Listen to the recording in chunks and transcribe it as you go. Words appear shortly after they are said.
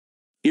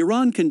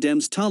Iran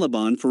condemns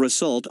Taliban for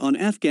assault on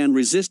Afghan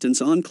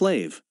resistance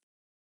enclave.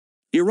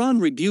 Iran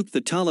rebuked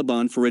the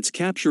Taliban for its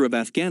capture of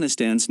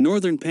Afghanistan's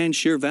northern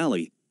Panjshir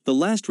Valley, the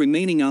last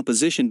remaining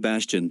opposition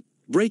bastion,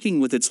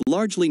 breaking with its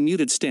largely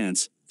muted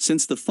stance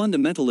since the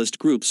fundamentalist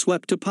group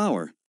swept to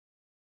power.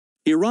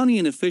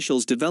 Iranian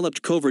officials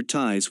developed covert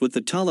ties with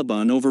the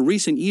Taliban over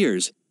recent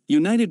years,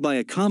 united by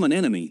a common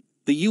enemy,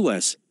 the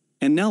US,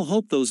 and now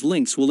hope those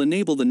links will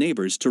enable the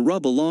neighbors to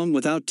rub along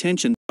without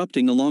tension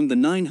erupting along the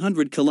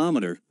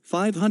 900-kilometer,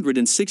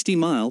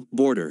 560-mile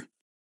border.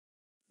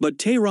 But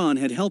Tehran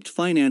had helped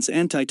finance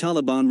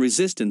anti-Taliban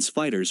resistance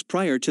fighters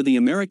prior to the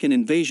American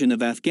invasion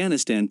of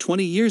Afghanistan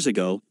 20 years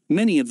ago,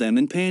 many of them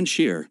in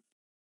Panjshir.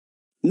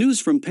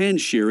 News from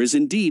Panjshir is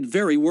indeed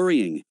very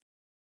worrying.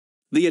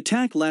 The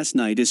attack last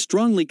night is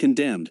strongly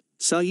condemned,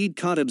 Saeed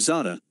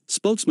Khatibzadeh,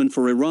 spokesman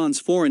for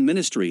Iran's foreign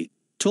ministry,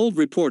 told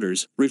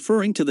reporters,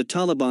 referring to the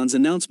Taliban's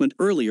announcement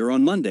earlier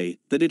on Monday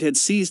that it had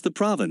seized the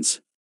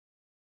province.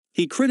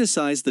 He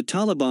criticized the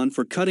Taliban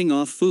for cutting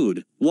off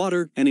food,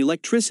 water, and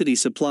electricity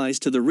supplies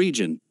to the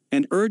region,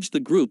 and urged the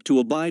group to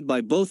abide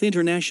by both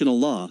international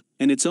law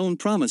and its own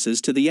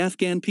promises to the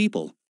Afghan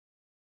people.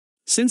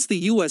 Since the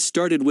US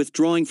started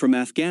withdrawing from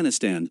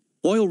Afghanistan,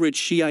 oil-rich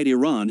Shiite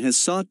Iran has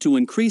sought to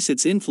increase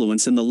its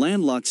influence in the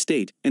landlocked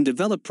state and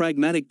develop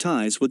pragmatic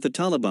ties with the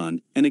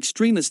Taliban, an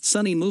extremist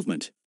Sunni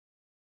movement.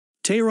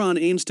 Tehran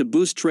aims to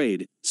boost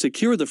trade,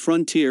 secure the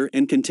frontier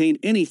and contain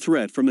any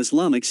threat from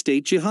Islamic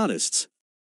State jihadists.